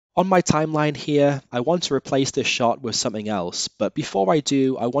On my timeline here, I want to replace this shot with something else, but before I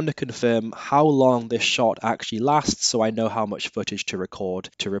do, I want to confirm how long this shot actually lasts so I know how much footage to record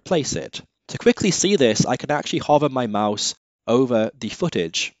to replace it. To quickly see this, I can actually hover my mouse over the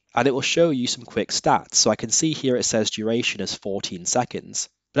footage and it will show you some quick stats. So I can see here it says duration is 14 seconds.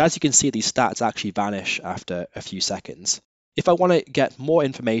 But as you can see, these stats actually vanish after a few seconds. If I want to get more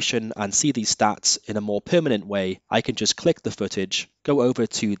information and see these stats in a more permanent way, I can just click the footage, go over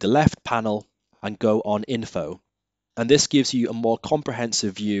to the left panel and go on Info. And this gives you a more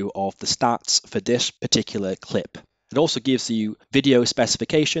comprehensive view of the stats for this particular clip. It also gives you video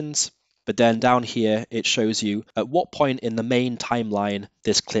specifications, but then down here it shows you at what point in the main timeline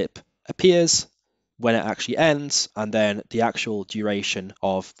this clip appears, when it actually ends, and then the actual duration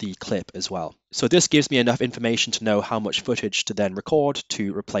of the clip as well. So this gives me enough information to know how much footage to then record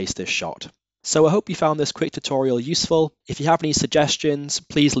to replace this shot. So I hope you found this quick tutorial useful. If you have any suggestions,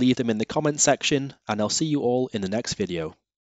 please leave them in the comment section, and I'll see you all in the next video.